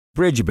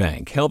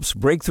Bridgebank helps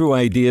breakthrough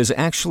ideas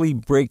actually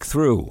break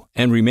through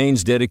and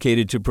remains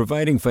dedicated to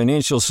providing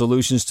financial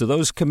solutions to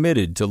those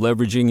committed to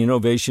leveraging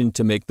innovation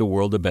to make the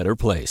world a better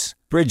place.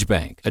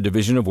 Bridgebank, a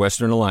division of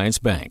Western Alliance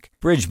Bank.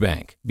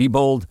 Bridgebank. Be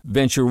bold,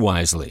 venture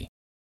wisely.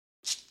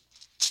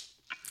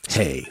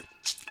 Hey,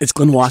 it's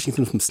Glenn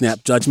Washington from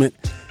Snap Judgment.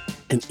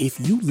 And if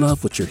you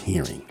love what you're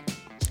hearing,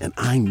 and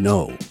I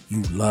know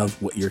you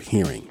love what you're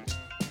hearing,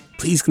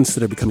 please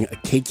consider becoming a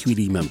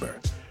KQED member.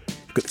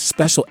 Get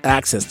special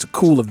access to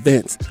cool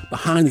events,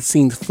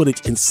 behind-the-scenes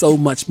footage, and so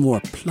much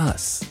more.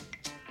 Plus,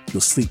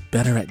 you'll sleep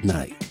better at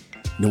night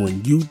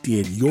knowing you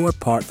did your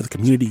part for the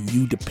community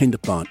you depend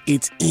upon.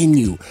 It's in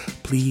you.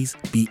 Please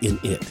be in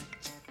it.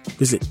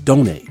 Visit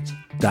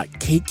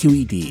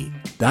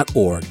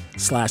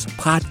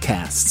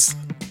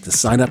donate.kqed.org/podcasts to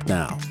sign up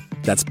now.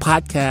 That's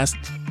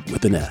podcast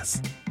with an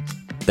S.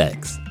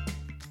 Thanks.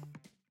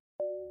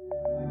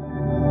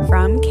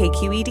 From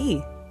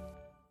KQED.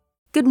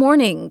 Good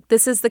morning.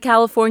 This is the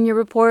California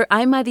Report.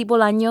 I'm Madi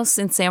Bolaños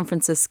in San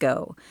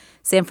Francisco.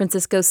 San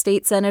Francisco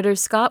State Senator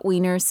Scott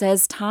Wiener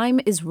says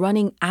time is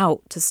running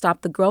out to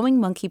stop the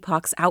growing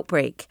monkeypox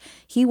outbreak.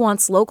 He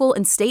wants local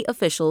and state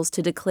officials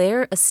to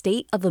declare a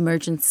state of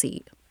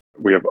emergency.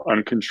 We have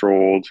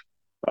uncontrolled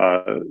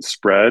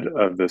spread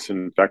of this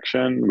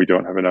infection. We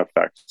don't have enough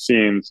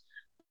vaccines.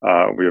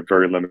 We have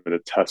very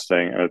limited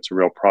testing, and it's a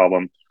real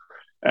problem.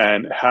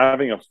 And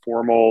having a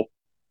formal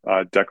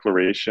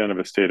declaration of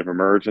a state of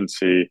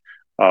emergency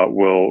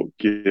will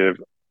give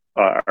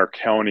our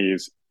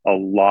counties a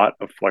lot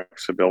of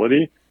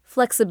flexibility.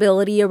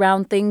 Flexibility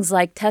around things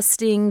like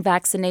testing,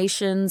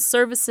 vaccinations,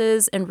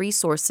 services, and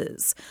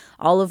resources,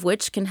 all of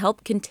which can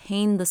help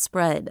contain the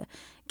spread.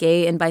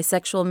 Gay and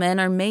bisexual men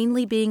are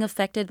mainly being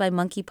affected by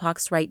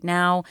monkeypox right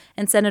now,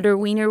 and Senator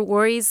Wiener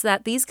worries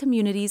that these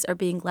communities are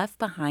being left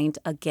behind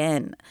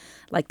again,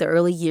 like the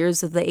early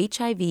years of the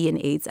HIV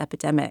and AIDS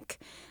epidemic.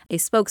 A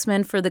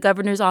spokesman for the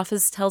governor's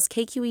office tells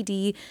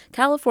KQED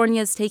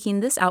California is taking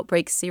this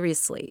outbreak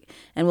seriously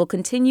and will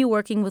continue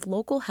working with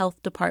local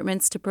health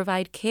departments to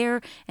provide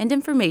care and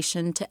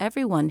information to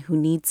everyone who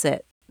needs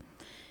it.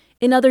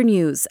 In other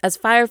news, as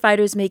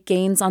firefighters make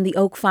gains on the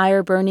Oak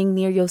Fire burning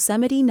near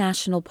Yosemite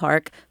National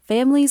Park,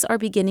 families are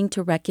beginning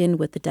to reckon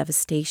with the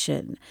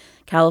devastation.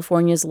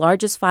 California's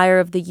largest fire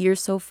of the year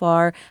so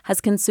far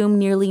has consumed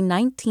nearly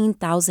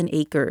 19,000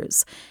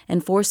 acres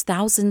and forced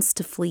thousands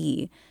to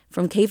flee.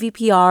 From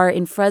KVPR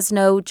in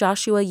Fresno,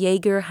 Joshua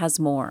Yeager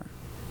has more.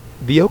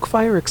 The Oak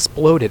Fire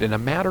exploded in a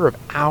matter of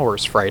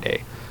hours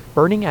Friday,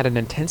 burning at an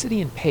intensity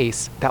and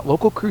pace that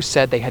local crews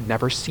said they had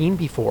never seen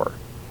before.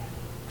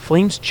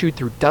 Flames chewed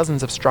through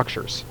dozens of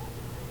structures.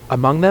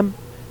 Among them,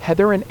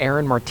 Heather and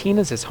Aaron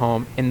Martinez's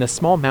home in the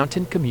small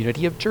mountain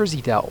community of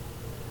Jersey Dell.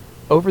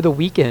 Over the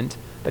weekend,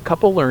 the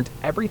couple learned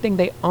everything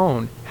they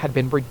own had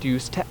been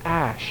reduced to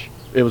ash.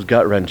 It was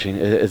gut-wrenching.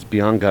 It's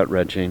beyond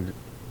gut-wrenching.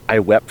 I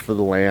wept for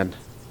the land.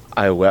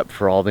 I wept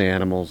for all the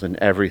animals and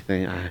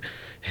everything.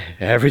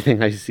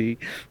 Everything I see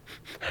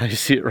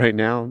it right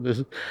now.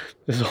 This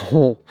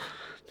whole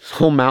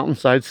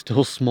mountainside's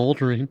still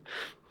smoldering.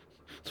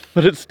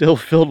 But it's still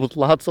filled with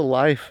lots of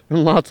life,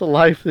 and lots of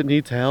life that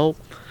needs help.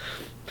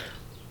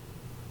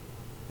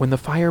 When the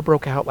fire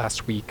broke out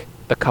last week,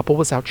 the couple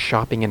was out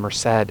shopping in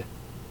Merced.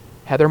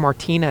 Heather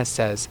Martinez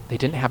says they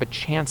didn't have a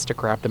chance to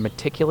grab the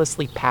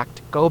meticulously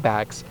packed go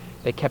bags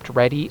they kept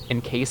ready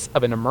in case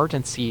of an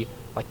emergency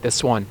like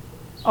this one.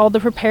 All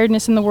the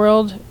preparedness in the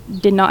world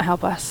did not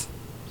help us.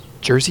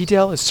 Jersey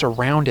Dell is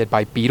surrounded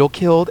by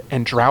beetle-killed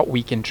and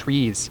drought-weakened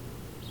trees.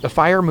 The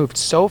fire moved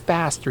so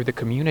fast through the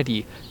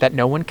community that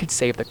no one could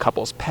save the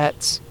couple's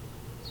pets.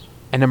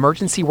 An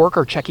emergency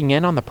worker checking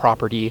in on the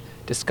property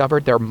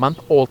discovered their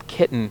month-old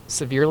kitten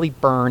severely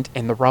burned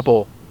in the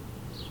rubble.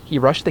 He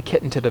rushed the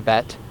kitten to the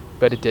vet,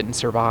 but it didn't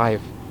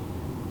survive.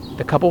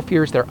 The couple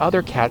fears their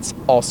other cats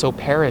also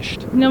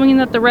perished. Knowing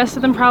that the rest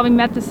of them probably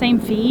met the same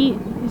fate,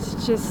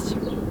 it's just,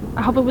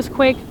 I hope it was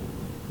quick.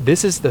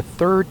 This is the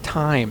third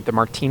time the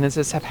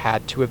Martinezes have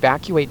had to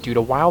evacuate due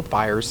to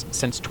wildfires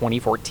since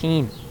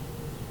 2014.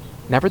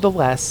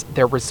 Nevertheless,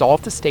 they're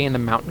resolved to stay in the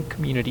mountain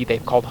community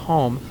they've called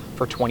home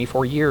for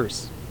 24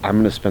 years. I'm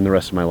going to spend the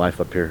rest of my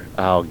life up here.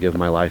 I'll give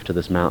my life to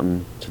this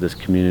mountain, to this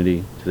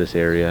community, to this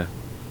area.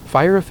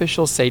 Fire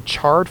officials say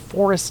charred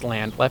forest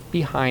land left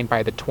behind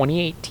by the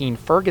 2018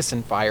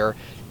 Ferguson fire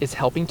is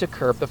helping to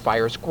curb the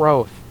fire's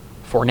growth,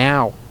 for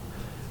now.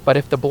 But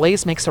if the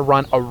blaze makes a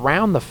run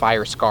around the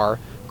fire scar,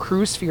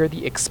 crews fear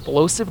the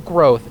explosive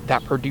growth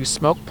that produced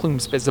smoke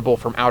plumes visible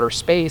from outer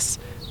space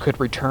could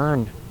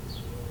return.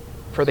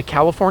 For the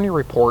California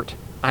Report,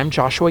 I'm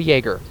Joshua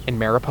Yeager in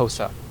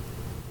Mariposa.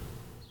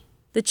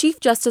 The Chief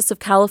Justice of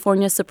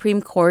California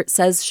Supreme Court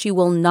says she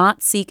will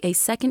not seek a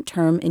second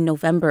term in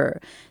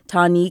November.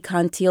 Tani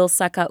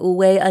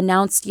Cantil-Sakaue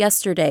announced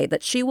yesterday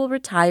that she will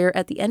retire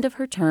at the end of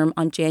her term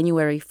on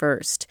January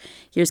 1st.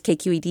 Here's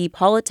KQED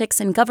politics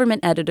and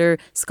government editor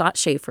Scott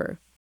Schaefer.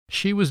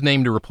 She was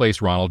named to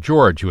replace Ronald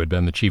George, who had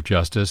been the Chief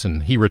Justice,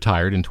 and he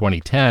retired in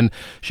 2010.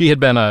 She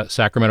had been a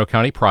Sacramento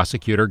County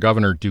prosecutor.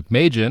 Governor Duke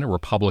Majan, a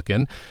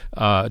Republican,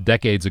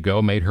 decades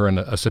ago, made her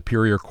a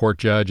Superior Court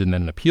judge and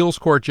then an appeals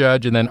court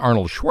judge. And then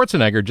Arnold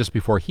Schwarzenegger, just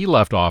before he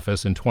left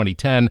office in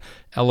 2010,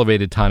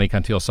 elevated Tani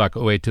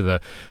Cantil-Sacooe to the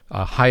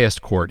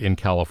highest court in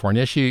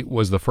California. She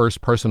was the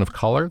first person of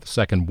color, the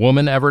second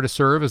woman ever to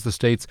serve as the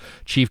state's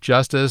Chief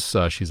Justice.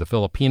 She's a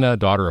Filipina,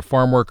 daughter of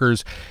farm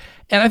workers.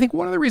 And I think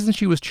one of the reasons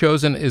she was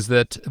chosen is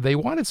that they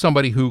wanted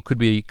somebody who could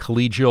be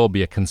collegial,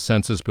 be a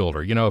consensus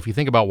builder. You know, if you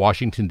think about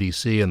Washington,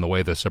 D.C. and the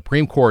way the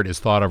Supreme Court is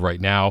thought of right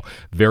now,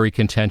 very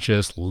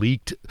contentious,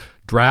 leaked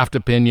draft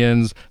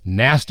opinions,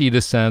 nasty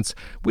dissents.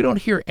 We don't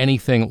hear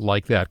anything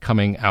like that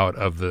coming out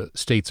of the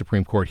state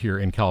Supreme Court here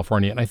in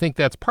California. And I think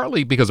that's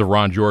partly because of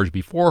Ron George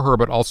before her,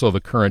 but also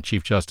the current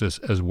Chief Justice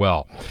as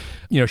well.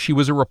 You know, she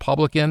was a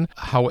Republican.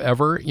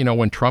 However, you know,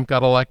 when Trump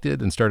got elected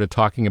and started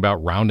talking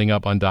about rounding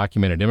up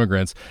undocumented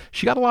immigrants,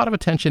 she got a lot of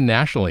attention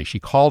nationally. She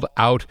called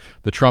out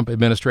the Trump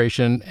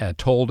administration and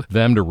told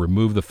them to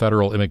remove the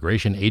federal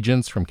immigration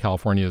agents from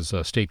California's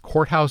state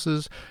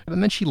courthouses.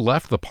 And then she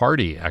left the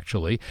party,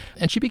 actually,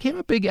 and she became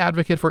a big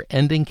advocate for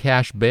ending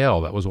cash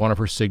bail. That was one of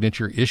her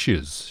signature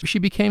issues. She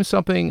became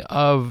something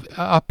of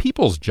a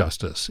people's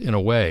justice in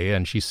a way.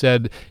 And she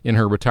said in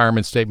her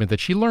retirement statement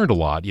that she learned a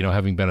lot, you know,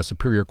 having been a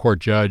Superior Court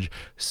judge,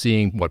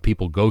 seeing what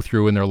people go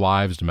through in their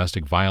lives,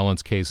 domestic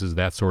violence cases,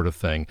 that sort of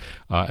thing.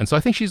 And so I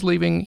think she's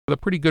leaving a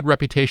pretty good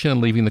reputation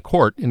and leaving the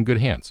court in good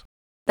hands.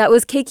 That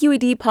was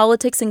KQED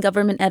politics and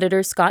government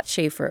editor Scott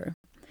Schaefer.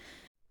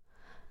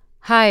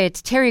 Hi,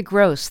 it's Terry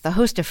Gross, the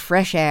host of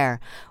Fresh Air.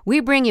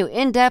 We bring you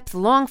in-depth,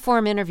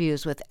 long-form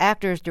interviews with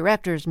actors,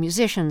 directors,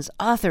 musicians,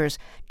 authors,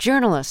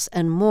 journalists,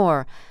 and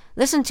more.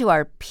 Listen to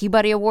our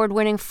Peabody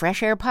Award-winning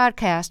Fresh Air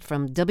podcast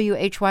from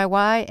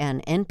WHYY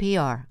and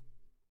NPR.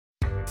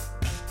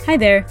 Hi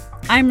there,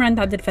 I'm Rand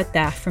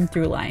Abdel-Fattah from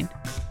Throughline.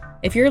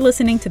 If you're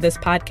listening to this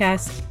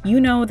podcast,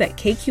 you know that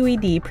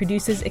KQED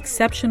produces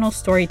exceptional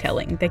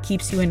storytelling that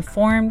keeps you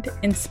informed,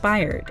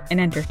 inspired, and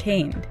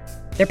entertained.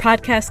 Their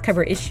podcasts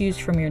cover issues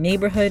from your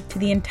neighborhood to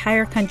the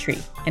entire country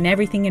and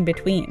everything in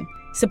between.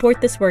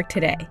 Support this work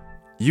today.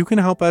 You can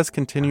help us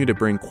continue to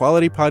bring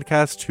quality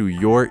podcasts to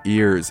your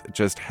ears.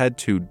 Just head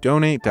to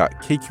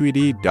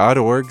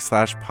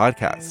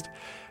donate.kqed.org/podcast.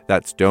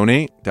 That's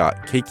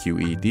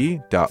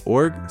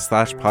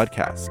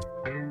donate.kqed.org/podcast.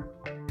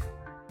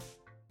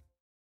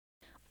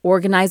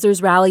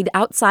 Organizers rallied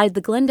outside the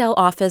Glendale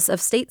office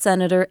of State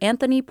Senator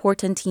Anthony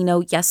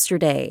Portantino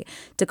yesterday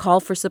to call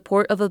for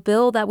support of a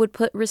bill that would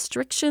put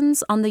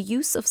restrictions on the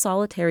use of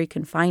solitary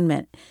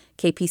confinement.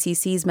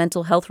 KPCC's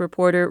mental health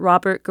reporter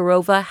Robert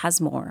Garova has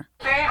more.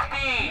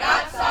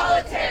 Not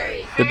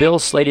solitary. The bill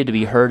is slated to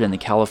be heard in the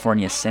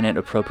California Senate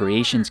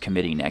Appropriations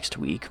Committee next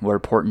week, where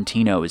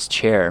Portantino is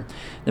chair.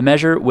 The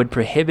measure would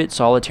prohibit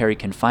solitary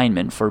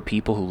confinement for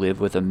people who live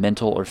with a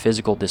mental or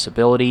physical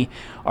disability,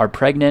 are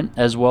pregnant,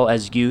 as well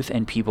as youth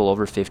and people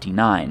over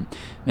 59.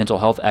 Mental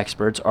health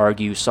experts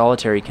argue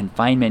solitary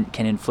confinement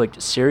can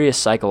inflict serious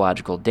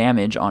psychological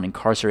damage on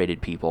incarcerated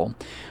people.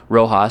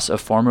 Rojas, a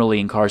formerly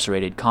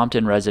incarcerated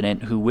Compton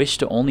resident who wished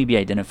to only be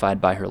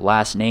identified by her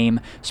last name,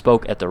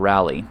 spoke at the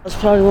rally. It was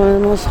probably one of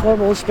the most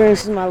horrible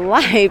experiences of my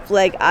life.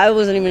 I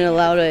wasn't even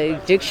allowed a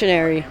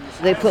dictionary.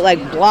 They put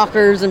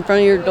blockers in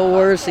front of your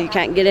door so you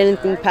can't get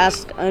anything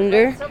past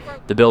under.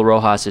 The bill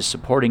Rojas is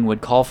supporting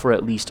would call for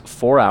at least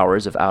 4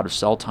 hours of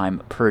out-of-cell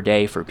time per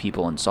day for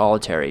people in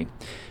solitary.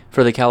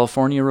 For the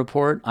California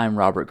Report, I'm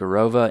Robert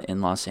Garova in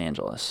Los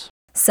Angeles.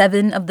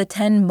 7 of the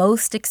 10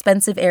 most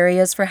expensive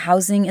areas for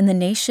housing in the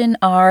nation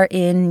are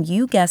in,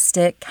 you guessed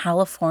it,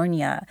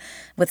 California,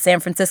 with San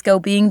Francisco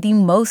being the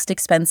most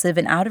expensive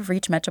and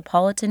out-of-reach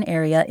metropolitan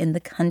area in the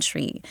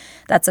country.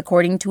 That's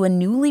according to a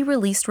newly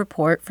released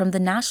report from the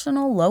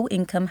National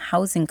Low-Income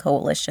Housing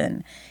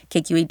Coalition.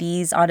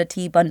 KQED's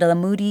Aditi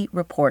Bandalamudi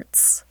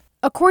reports.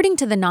 According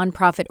to the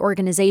nonprofit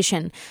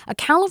organization, a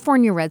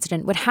California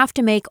resident would have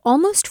to make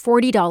almost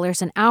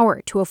 $40 an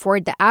hour to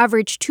afford the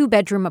average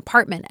 2-bedroom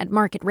apartment at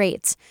market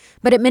rates.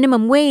 But at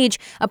minimum wage,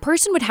 a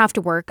person would have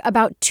to work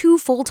about 2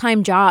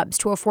 full-time jobs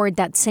to afford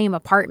that same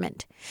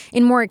apartment.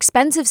 In more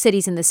expensive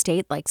cities in the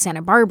state, like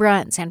Santa Barbara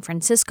and San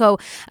Francisco,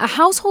 a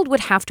household would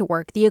have to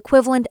work the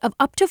equivalent of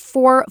up to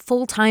 4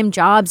 full-time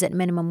jobs at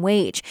minimum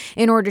wage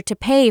in order to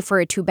pay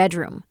for a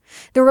 2-bedroom.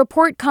 The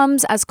report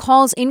comes as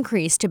calls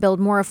increase to build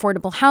more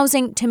affordable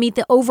housing to meet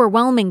the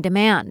overwhelming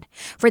demand.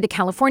 For the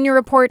California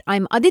Report,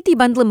 I'm Aditi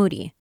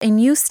Bandlamudi. A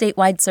new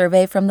statewide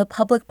survey from the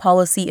Public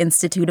Policy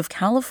Institute of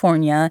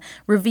California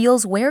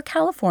reveals where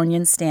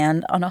Californians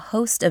stand on a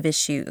host of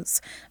issues,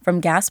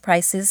 from gas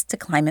prices to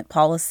climate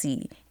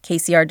policy.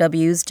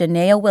 KCRW's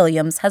Janaea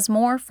Williams has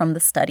more from the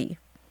study.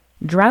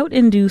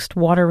 Drought-induced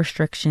water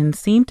restrictions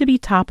seem to be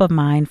top of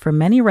mind for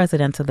many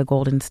residents of the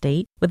Golden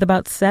State, with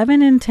about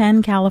 7 in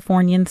 10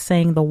 Californians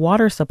saying the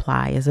water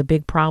supply is a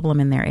big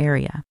problem in their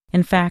area.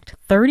 In fact,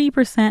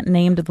 30%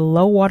 named the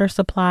low water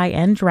supply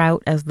and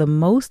drought as the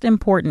most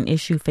important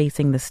issue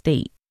facing the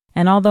state.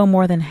 And although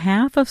more than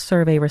half of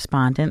survey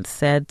respondents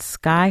said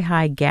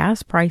sky-high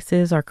gas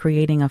prices are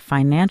creating a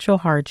financial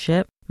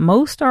hardship,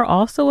 most are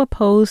also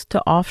opposed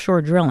to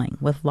offshore drilling,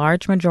 with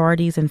large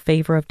majorities in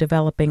favor of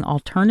developing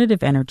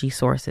alternative energy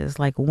sources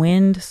like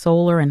wind,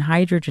 solar, and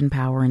hydrogen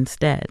power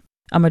instead.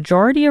 A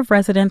majority of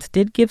residents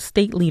did give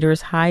state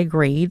leaders high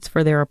grades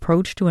for their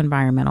approach to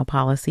environmental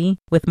policy,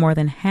 with more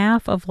than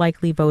half of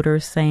likely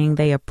voters saying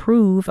they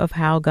approve of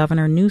how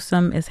Governor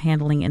Newsom is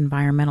handling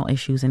environmental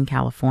issues in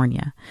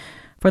California.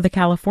 For the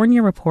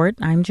California Report,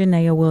 I'm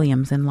Janaea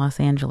Williams in Los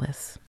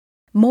Angeles.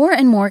 More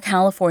and more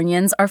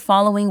Californians are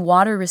following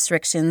water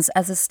restrictions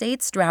as the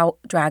state's drought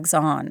drags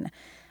on.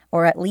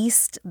 Or at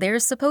least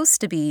there's supposed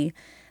to be.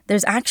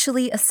 There's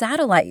actually a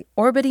satellite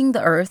orbiting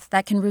the Earth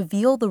that can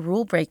reveal the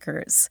rule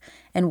breakers.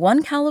 And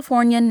one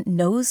Californian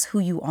knows who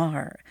you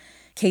are.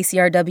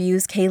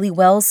 KCRW's Kaylee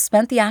Wells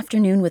spent the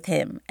afternoon with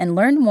him and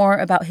learned more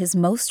about his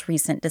most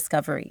recent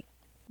discovery.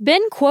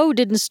 Ben Kuo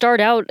didn't start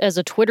out as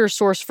a Twitter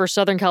source for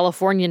Southern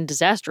Californian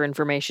disaster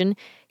information.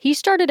 He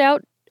started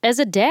out as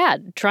a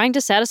dad, trying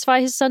to satisfy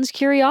his son's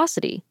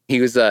curiosity.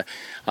 He was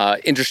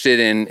interested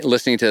in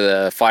listening to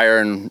the fire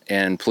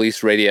and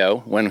police radio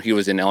when he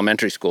was in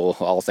elementary school,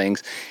 all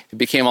things. It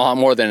became a lot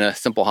more than a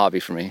simple hobby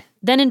for me.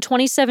 Then in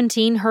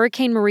 2017,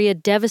 Hurricane Maria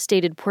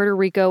devastated Puerto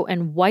Rico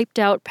and wiped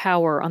out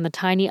power on the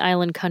tiny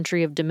island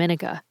country of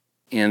Dominica.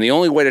 And the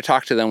only way to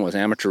talk to them was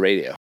amateur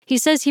radio. He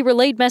says he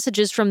relayed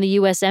messages from the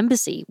U.S.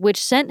 Embassy,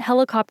 which sent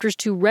helicopters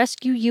to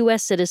rescue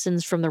U.S.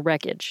 citizens from the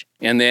wreckage.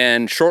 And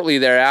then shortly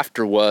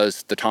thereafter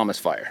was the Thomas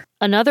Fire.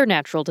 Another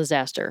natural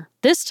disaster,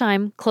 this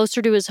time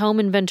closer to his home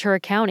in Ventura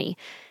County.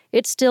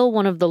 It's still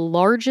one of the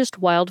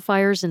largest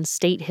wildfires in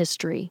state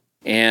history.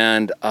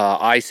 And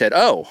I said,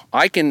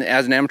 I can,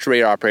 as an amateur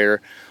radio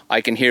operator,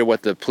 I can hear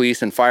what the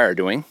police and fire are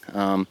doing.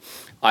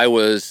 I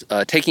was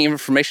taking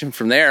information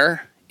from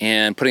there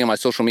and putting it on my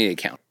social media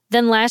account.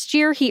 Then last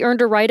year, he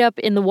earned a write-up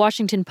in the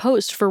Washington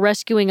Post for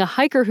rescuing a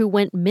hiker who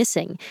went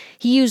missing.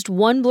 He used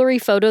one blurry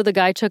photo the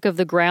guy took of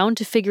the ground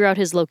to figure out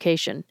his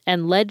location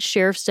and led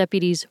sheriff's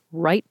deputies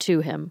right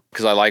to him.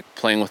 Because I like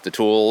playing with the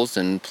tools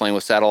and playing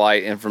with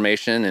satellite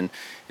information, and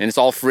it's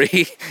all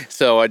free,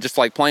 so I just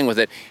like playing with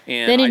it.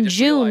 And then in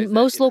June,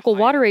 most local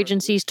water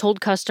agencies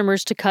told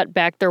customers to cut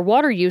back their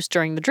water use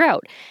during the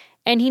drought.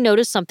 And he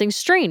noticed something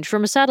strange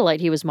from a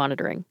satellite he was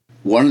monitoring.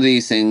 One of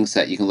these things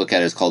that you can look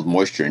at is called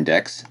moisture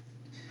index.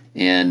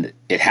 And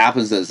it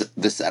happens that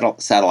this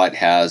satellite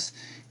has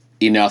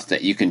enough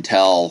that you can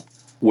tell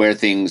where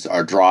things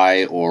are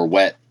dry or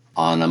wet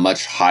on a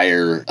much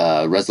higher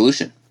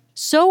resolution.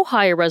 So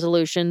high a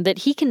resolution that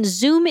he can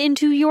zoom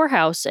into your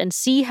house and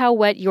see how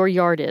wet your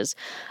yard is.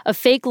 A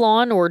fake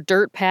lawn or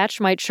dirt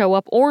patch might show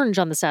up orange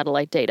on the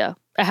satellite data.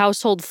 A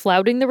household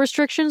flouting the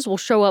restrictions will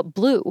show up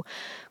blue.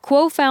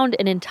 Kuo found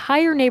an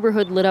entire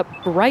neighborhood lit up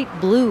bright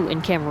blue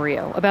in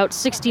Camarillo, about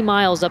 60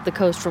 miles up the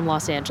coast from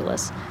Los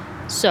Angeles.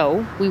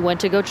 So we went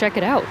to go check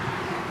it out.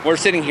 We're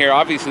sitting here.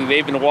 Obviously,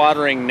 they've been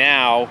watering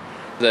now.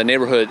 The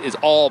neighborhood is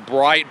all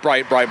bright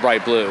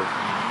blue,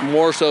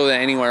 more so than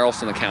anywhere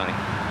else in the county.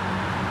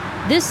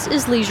 This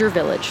is Leisure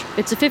Village.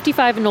 It's a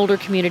 55 and older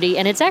community,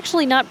 and it's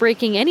actually not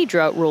breaking any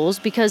drought rules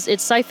because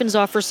it siphons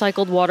off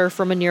recycled water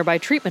from a nearby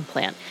treatment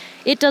plant.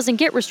 It doesn't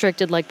get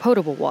restricted like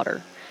potable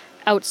water.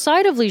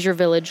 Outside of Leisure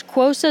Village,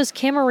 Kuo says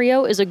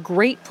Camarillo is a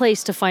great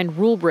place to find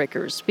rule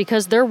breakers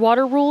because their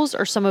water rules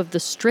are some of the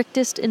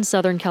strictest in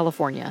Southern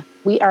California.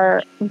 We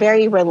are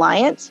very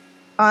reliant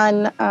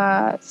on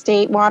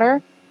state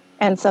water,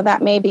 and so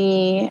that may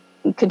be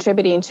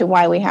contributing to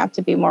why we have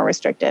to be more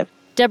restrictive.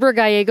 Deborah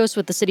Gallegos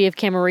with the city of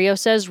Camarillo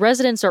says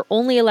residents are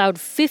only allowed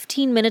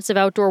 15 minutes of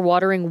outdoor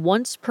watering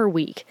once per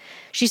week.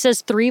 She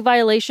says 3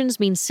 violations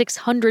mean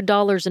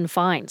 $600 in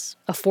fines.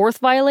 A 4th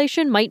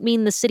violation might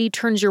mean the city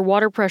turns your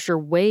water pressure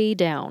way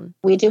down.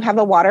 We do have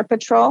a water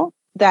patrol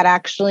that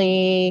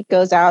actually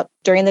goes out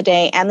during the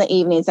day and the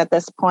evenings at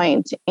this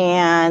point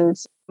and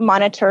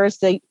monitors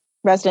the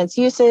residents'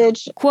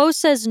 usage. Kuo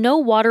says no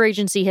water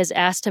agency has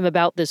asked him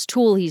about this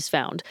tool he's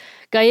found.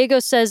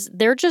 Gallegos says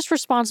they're just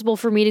responsible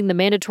for meeting the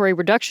mandatory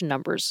reduction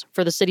numbers.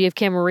 For the city of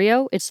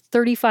Camarillo, it's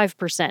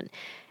 35%.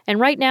 And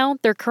right now,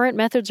 their current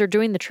methods are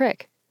doing the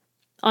trick.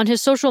 On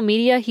his social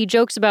media, he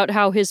jokes about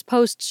how his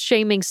posts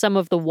shaming some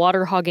of the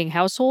water-hogging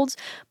households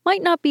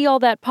might not be all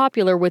that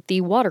popular with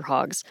the water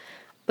hogs.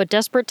 But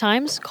desperate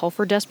times call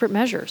for desperate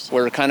measures.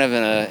 We're kind of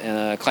in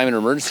a climate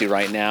emergency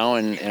right now,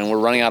 and we're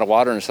running out of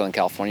water in Southern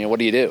California. What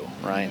do you do,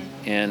 right?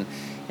 And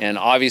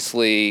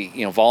obviously,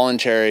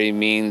 voluntary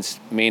means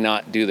may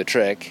not do the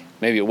trick.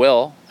 Maybe it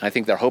will. I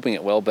think they're hoping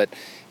it will. But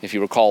if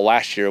you recall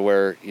last year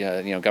where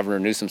Governor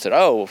Newsom said,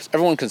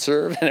 everyone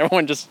conserve, and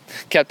everyone just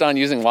kept on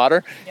using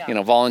water,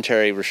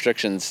 voluntary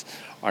restrictions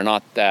are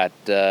not that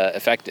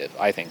effective,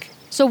 I think.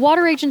 So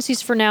water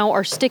agencies for now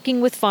are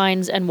sticking with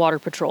fines and water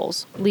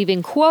patrols,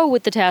 leaving Kuo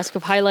with the task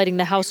of highlighting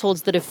the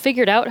households that have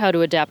figured out how to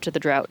adapt to the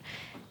drought,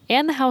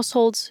 and the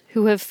households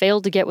who have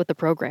failed to get with the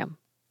program.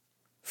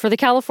 For the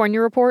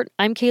California Report,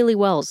 I'm Kaylee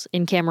Wells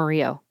in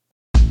Camarillo.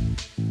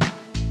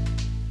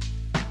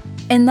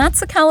 And that's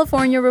the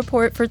California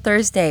Report for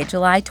Thursday,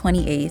 July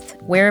 28th.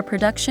 We're a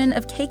production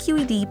of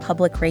KQED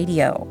Public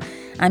Radio.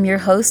 I'm your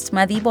host,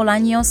 Madi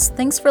Bolaños.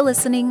 Thanks for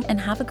listening and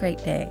have a great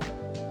day.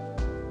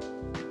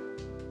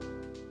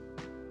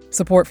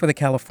 Support for the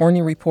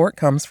California Report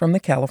comes from the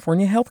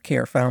California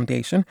Healthcare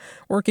Foundation,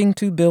 working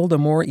to build a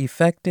more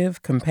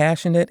effective,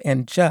 compassionate,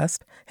 and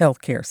just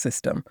healthcare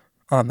system.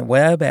 On the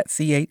web at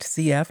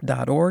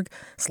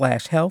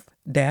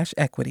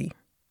chcf.org/health-equity.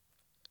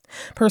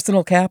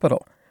 Personal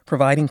Capital,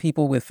 providing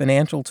people with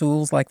financial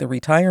tools like the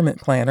Retirement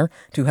Planner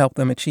to help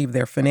them achieve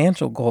their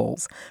financial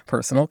goals.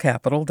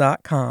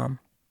 personalcapital.com.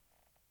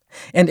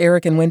 And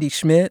Eric and Wendy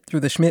Schmidt through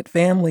the Schmidt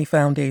Family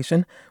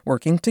Foundation,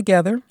 working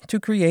together to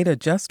create a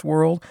just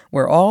world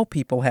where all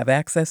people have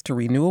access to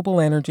renewable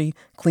energy,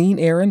 clean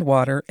air and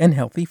water, and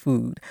healthy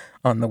food.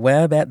 On the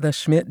web at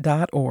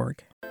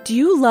theschmidt.org. Do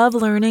you love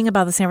learning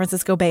about the San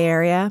Francisco Bay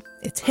Area?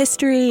 Its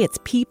history, its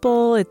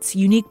people, its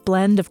unique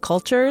blend of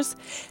cultures?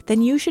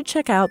 Then you should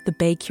check out the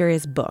Bay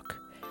Curious book.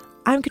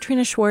 I'm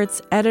Katrina Schwartz,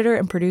 editor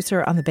and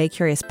producer on the Bay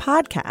Curious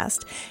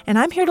podcast, and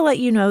I'm here to let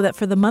you know that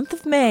for the month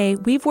of May,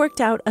 we've worked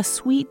out a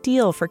sweet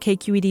deal for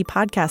KQED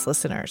podcast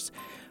listeners.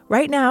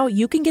 Right now,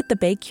 you can get the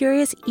Bay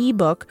Curious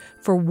ebook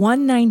for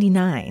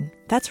 $1.99.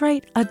 That's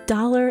right,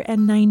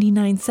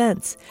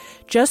 $1.99.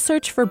 Just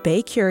search for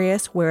Bay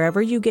Curious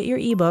wherever you get your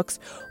ebooks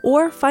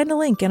or find a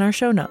link in our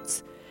show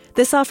notes.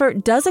 This offer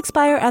does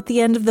expire at the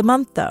end of the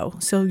month, though,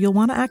 so you'll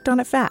want to act on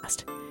it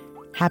fast.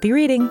 Happy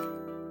reading!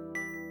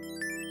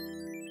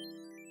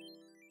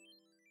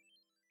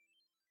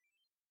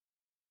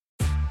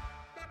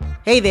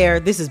 Hey there,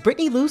 this is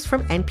Brittany Luce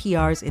from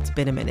NPR's It's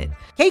Been a Minute.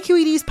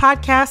 KQED's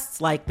podcasts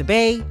like The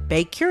Bay,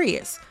 Bay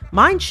Curious,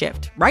 Mind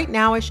Shift, Right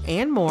Nowish,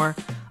 and more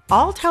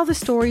all tell the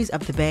stories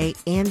of the Bay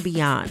and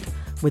beyond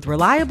with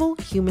reliable,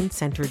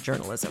 human-centered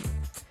journalism.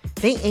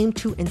 They aim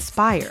to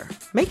inspire,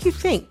 make you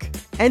think,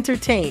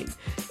 entertain,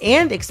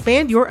 and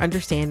expand your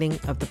understanding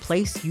of the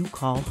place you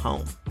call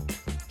home.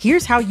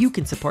 Here's how you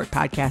can support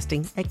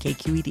podcasting at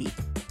KQED.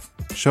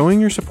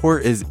 Showing your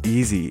support is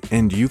easy,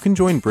 and you can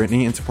join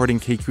Brittany in supporting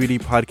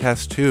KQED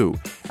Podcast too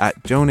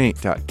at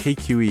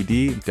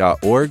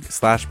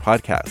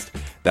donate.kqed.org/podcast.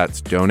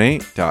 That's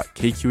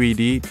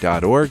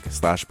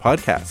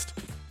donate.kqed.org/podcast.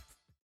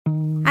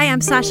 Hi,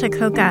 I'm Sasha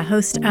Khokha,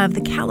 host of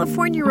the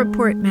California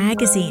Report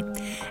magazine.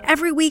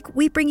 Every week,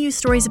 we bring you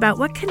stories about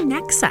what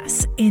connects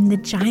us in the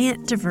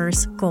giant,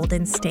 diverse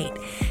Golden State.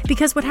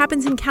 Because what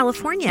happens in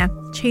California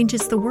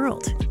changes the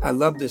world. I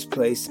love this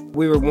place.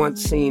 We were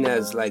once seen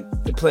as like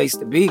the place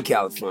to be,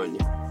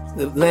 California.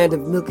 The land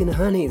of milk and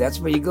honey.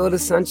 That's where you go to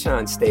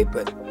Sunshine State,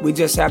 but we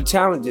just have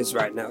challenges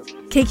right now.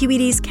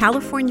 KQED's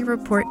California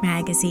Report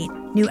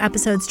magazine. New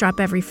episodes drop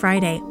every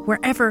Friday,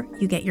 wherever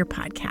you get your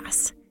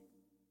podcasts.